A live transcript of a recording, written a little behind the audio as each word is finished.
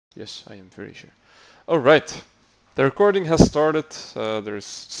Yes, I am very sure. All right. The recording has started. There's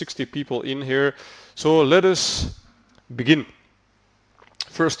 60 people in here. So let us begin.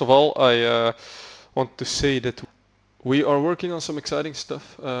 First of all, I want to say that we are working on some exciting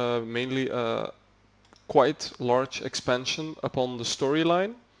stuff, mainly a quite large expansion upon the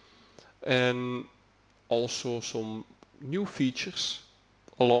storyline and also some new features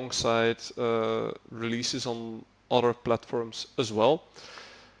alongside releases on other platforms as well.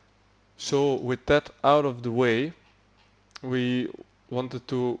 So with that out of the way, we wanted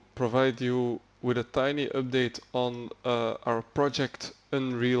to provide you with a tiny update on our project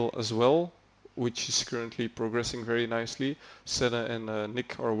Unreal as well, which is currently progressing very nicely. Senna and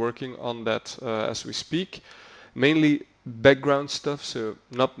Nick are working on that as we speak. Mainly background stuff, so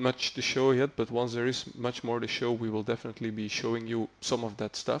not much to show yet, but once there is much more to show, we will definitely be showing you some of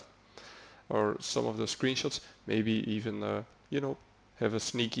that stuff or some of the screenshots, maybe even, have a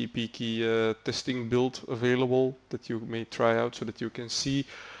sneaky peeky testing build available that you may try out so that you can see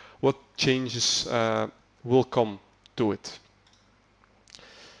what changes will come to it.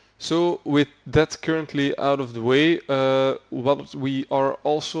 So with that currently out of the way, what we are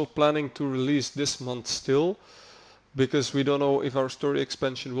also planning to release this month still, because we don't know if our story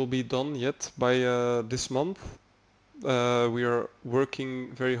expansion will be done yet by this month. We are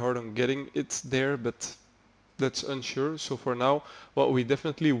working very hard on getting it there, but that's unsure. So for now, what we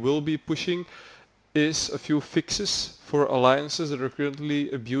definitely will be pushing is a few fixes for alliances that are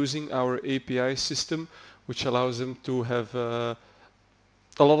currently abusing our API system, which allows them to have a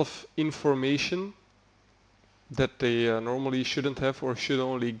lot of information that they normally shouldn't have or should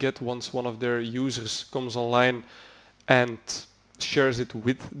only get once one of their users comes online and shares it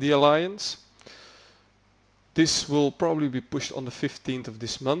with the alliance. This will probably be pushed on the 15th of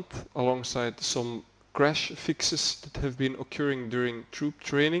this month alongside some crash fixes that have been occurring during troop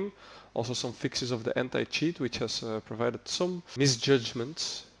training. Also some fixes of the anti-cheat, which has provided some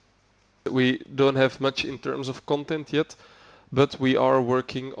misjudgments. We don't have much in terms of content yet, but we are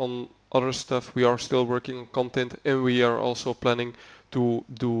working on other stuff. We are still working on content, and we are also planning to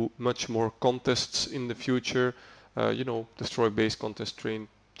do much more contests in the future. Destroy base contest, train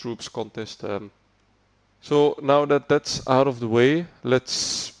troops contest. So now that that's out of the way,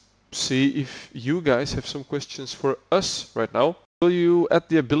 let's see if you guys have some questions for us right now. Will you add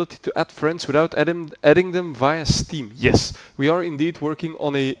the ability to add friends without adding them via Steam? Yes, we are indeed working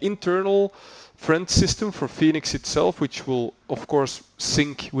on an internal friend system for Phoenix itself, which will of course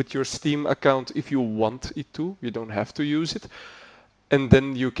sync with your Steam account if you want it to. You don't have to use it. And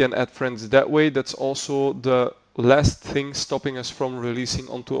then you can add friends that way. That's also the last thing stopping us from releasing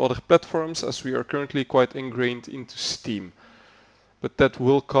onto other platforms, as we are currently quite ingrained into Steam. But that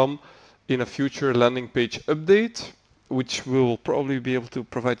will come in a future landing page update, which we will probably be able to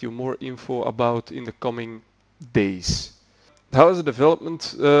provide you more info about in the coming days. How has the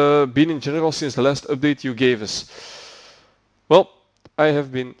development been in general since the last update you gave us? Well, I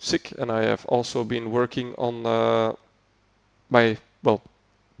have been sick and I have also been working on my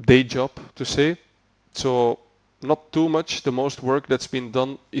day job, to say. So not too much. The most work that's been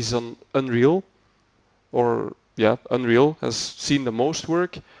done is on Unreal, or Unreal has seen the most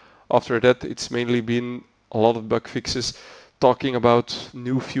work. After that, it's mainly been a lot of bug fixes, talking about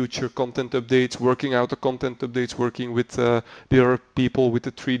new future content updates, working out the content updates, working with the other people, with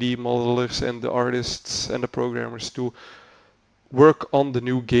the 3D modelers and the artists and the programmers to work on the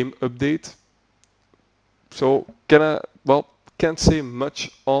new game update. So can't say much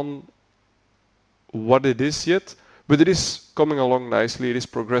on what it is yet, but it is coming along nicely. It is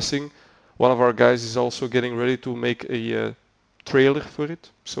progressing. One of our guys is also getting ready to make a trailer for it.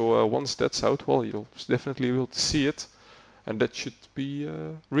 So once that's out, well, you'll definitely be able to see it, and that should be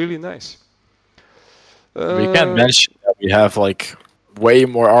really nice. We can't mention that we have like way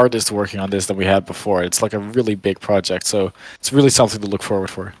more artists working on this than we had before. It's like a really big project, so it's really something to look forward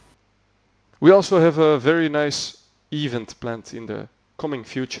for. We also have a very nice event planned in the coming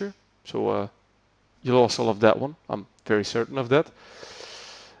future. So you'll also love that one. I'm very certain of that.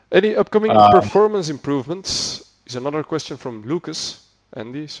 Any upcoming Uh, performance improvements is another question from Lucas.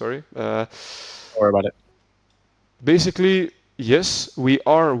 Andy, sorry. don't worry about it. Basically, yes, we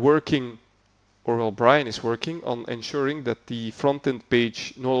are working, or well, Brian is working on ensuring that the front-end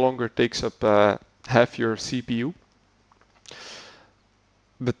page no longer takes up half your CPU.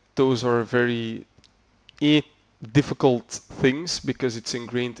 But those are very difficult things because it's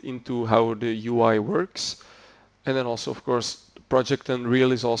ingrained into how the UI works. And then also, of course, Project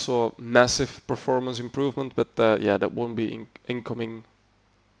Unreal is also a massive performance improvement, but that won't be incoming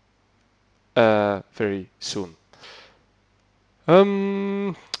very soon.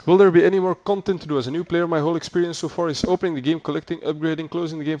 Will there be any more content to do? As a new player, my whole experience so far is opening the game, collecting, upgrading,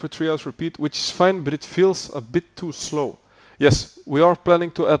 closing the game for 3 hours, repeat, which is fine, but it feels a bit too slow. Yes, we are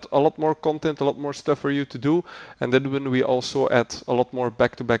planning to add a lot more content, a lot more stuff for you to do, and then when we also add a lot more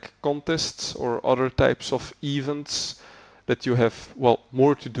back-to-back contests or other types of events that you have, well,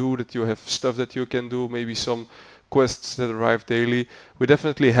 more to do, that you have stuff that you can do, maybe some quests that arrive daily. We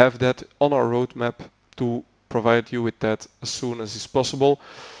definitely have that on our roadmap to provide you with that as soon as is possible.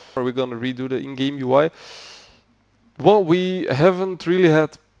 Are we gonna redo the in-game UI? Well, we haven't really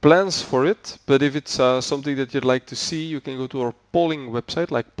had plans for it, but if it's something that you'd like to see, you can go to our polling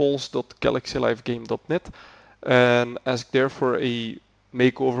website, like polls.galaxylifegame.net, and ask there for a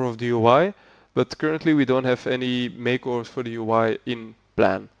makeover of the UI. But currently we don't have any makeovers for the UI in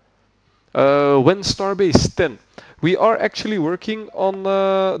plan. When Starbase 10? We are actually working on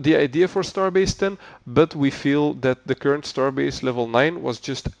the idea for Starbase 10, but we feel that the current Starbase level 9 was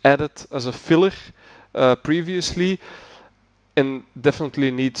just added as a filler previously and definitely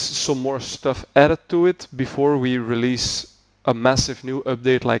needs some more stuff added to it before we release a massive new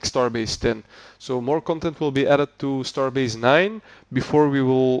update like Starbase 10. So more content will be added to Starbase 9 before we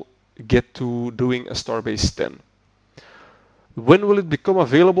will get to doing a Starbase 10. When will it become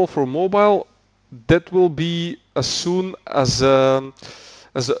available for mobile? That will be as soon as the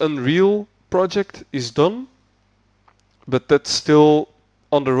Unreal project is done, but that's still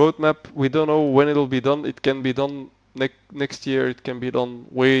on the roadmap. We don't know when it'll be done. It can be done next year, it can be done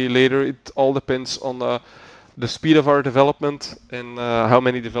way later. It all depends on the speed of our development and how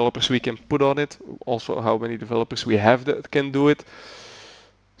many developers we can put on it, also how many developers we have that can do it.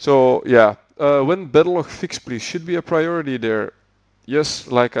 So yeah, when Battlelog fix please should be a priority there. Yes,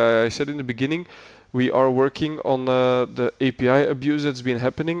 like I said in the beginning, we are working on the API abuse that's been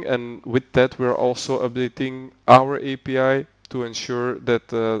happening, and with that we're also updating our API to ensure that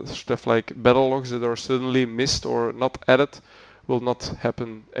stuff like battle logs that are suddenly missed or not added will not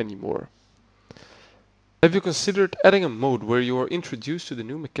happen anymore. Have you considered adding a mode where you are introduced to the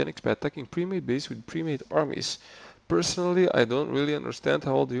new mechanics by attacking pre-made bases with pre-made armies? Personally, I don't really understand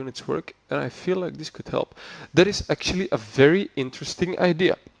how all the units work, and I feel like this could help. That is actually a very interesting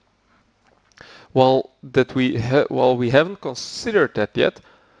idea. While we haven't considered that yet,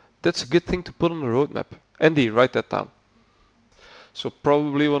 that's a good thing to put on the roadmap. Andy, write that down. So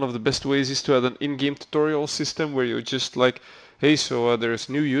probably one of the best ways is to add an in-game tutorial system where you just like, hey, so there's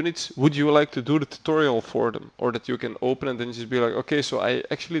new units, would you like to do the tutorial for them? Or that you can open and then just be like, okay, so I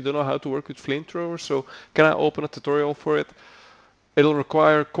actually don't know how to work with flamethrowers, so can I open a tutorial for it? It'll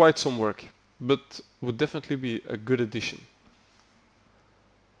require quite some work, but would definitely be a good addition.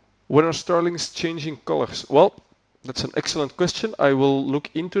 When are Starlings changing colors? Well, that's an excellent question. I will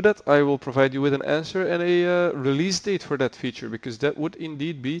look into that. I will provide you with an answer and a release date for that feature, because that would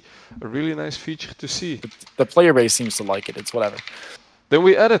indeed be a really nice feature to see. The player base seems to like it. It's whatever. Then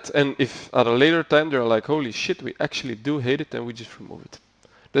we add it, and if at a later time they're like, holy shit, we actually do hate it, then we just remove it.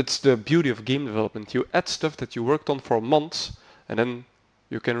 That's the beauty of game development. You add stuff that you worked on for months, and then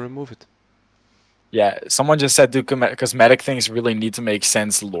you can remove it. Yeah, someone just said do cosmetic things really need to make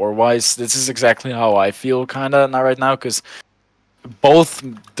sense lore-wise. This is exactly how I feel kind of right now, because both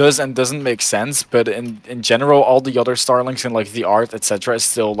does and doesn't make sense, but in general, all the other Starlings and like the art, etc., is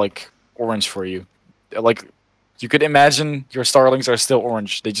still like orange for you. Like, you could imagine your Starlings are still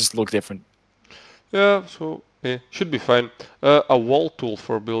orange. They just look different. Yeah, so yeah, should be fine. A wall tool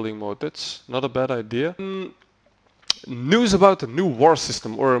for building mode, that's not a bad idea. News about the new war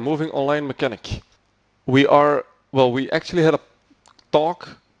system or a moving online mechanic. We actually had a talk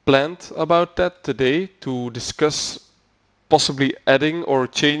planned about that today to discuss possibly adding or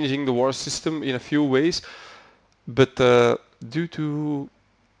changing the war system in a few ways, but due to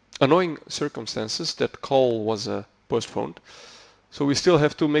annoying circumstances, that call was postponed. So we still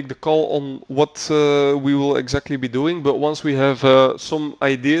have to make the call on what we will exactly be doing, but once we have some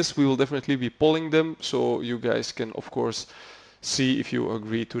ideas, we will definitely be polling them, so you guys can, of course, see if you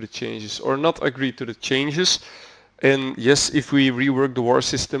agree to the changes or not agree to the changes. And yes, if we rework the war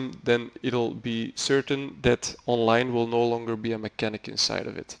system, then it'll be certain that online will no longer be a mechanic inside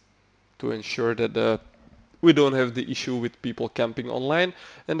of it, to ensure that we don't have the issue with people camping online,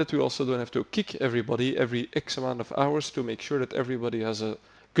 and that we also don't have to kick everybody every X amount of hours to make sure that everybody has a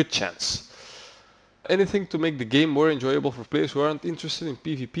good chance. Anything to make the game more enjoyable for players who aren't interested in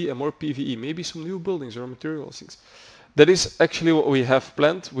PvP and more PvE, maybe some new buildings or materials things. That is actually what we have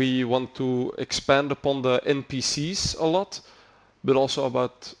planned. We want to expand upon the NPCs a lot, but also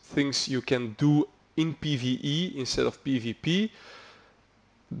about things you can do in PvE instead of PvP.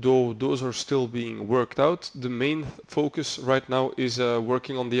 though those are still being worked out, the main focus right now is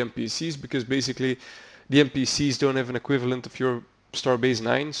working on the NPCs, because basically the NPCs don't have an equivalent of your Starbase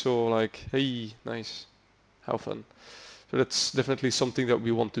 9, so like, hey, nice, how fun. So that's definitely something that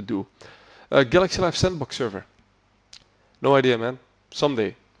we want to do. Galaxy Live Sandbox server. No idea, man.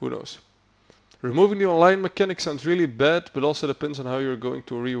 Someday, who knows. Removing the online mechanic sounds really bad, but also depends on how you're going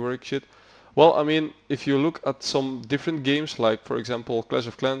to rework shit. Well, I mean, if you look at some different games, like for example Clash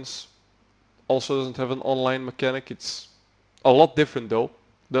of Clans, also doesn't have an online mechanic. It's a lot different though.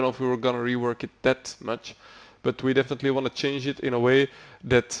 Don't know if we were gonna rework it that much, but we definitely want to change it in a way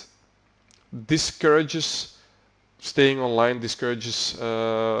that discourages staying online, discourages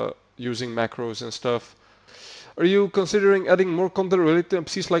using macros and stuff. Are you considering adding more content related to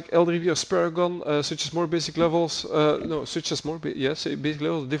NPCs like LDV or Sparagon, such as more basic levels? No, such as more, yes, basic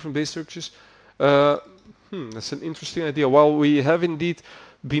levels, different base structures. That's an interesting idea. While we have indeed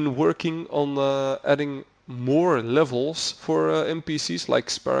been working on adding more levels for NPCs like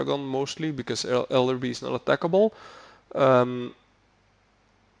Sparagon mostly, because LRB is not attackable.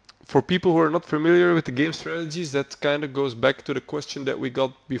 For people who are not familiar with the game strategies, that kind of goes back to the question that we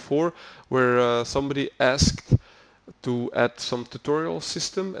got before, where somebody asked to add some tutorial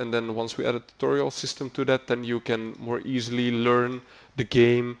system, and then once we add a tutorial system to that, then you can more easily learn the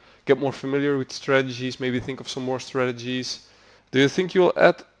game, get more familiar with strategies, maybe think of some more strategies. Do you think you'll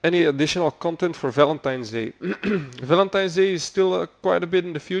add any additional content for Valentine's Day? Valentine's Day is still quite a bit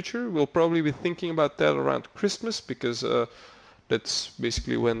in the future. We'll probably be thinking about that around Christmas, because that's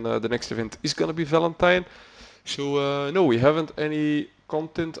basically when the next event is gonna be Valentine. So no, we haven't any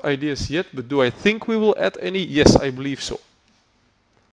content ideas yet, but do I think we will add any? Yes, I believe so.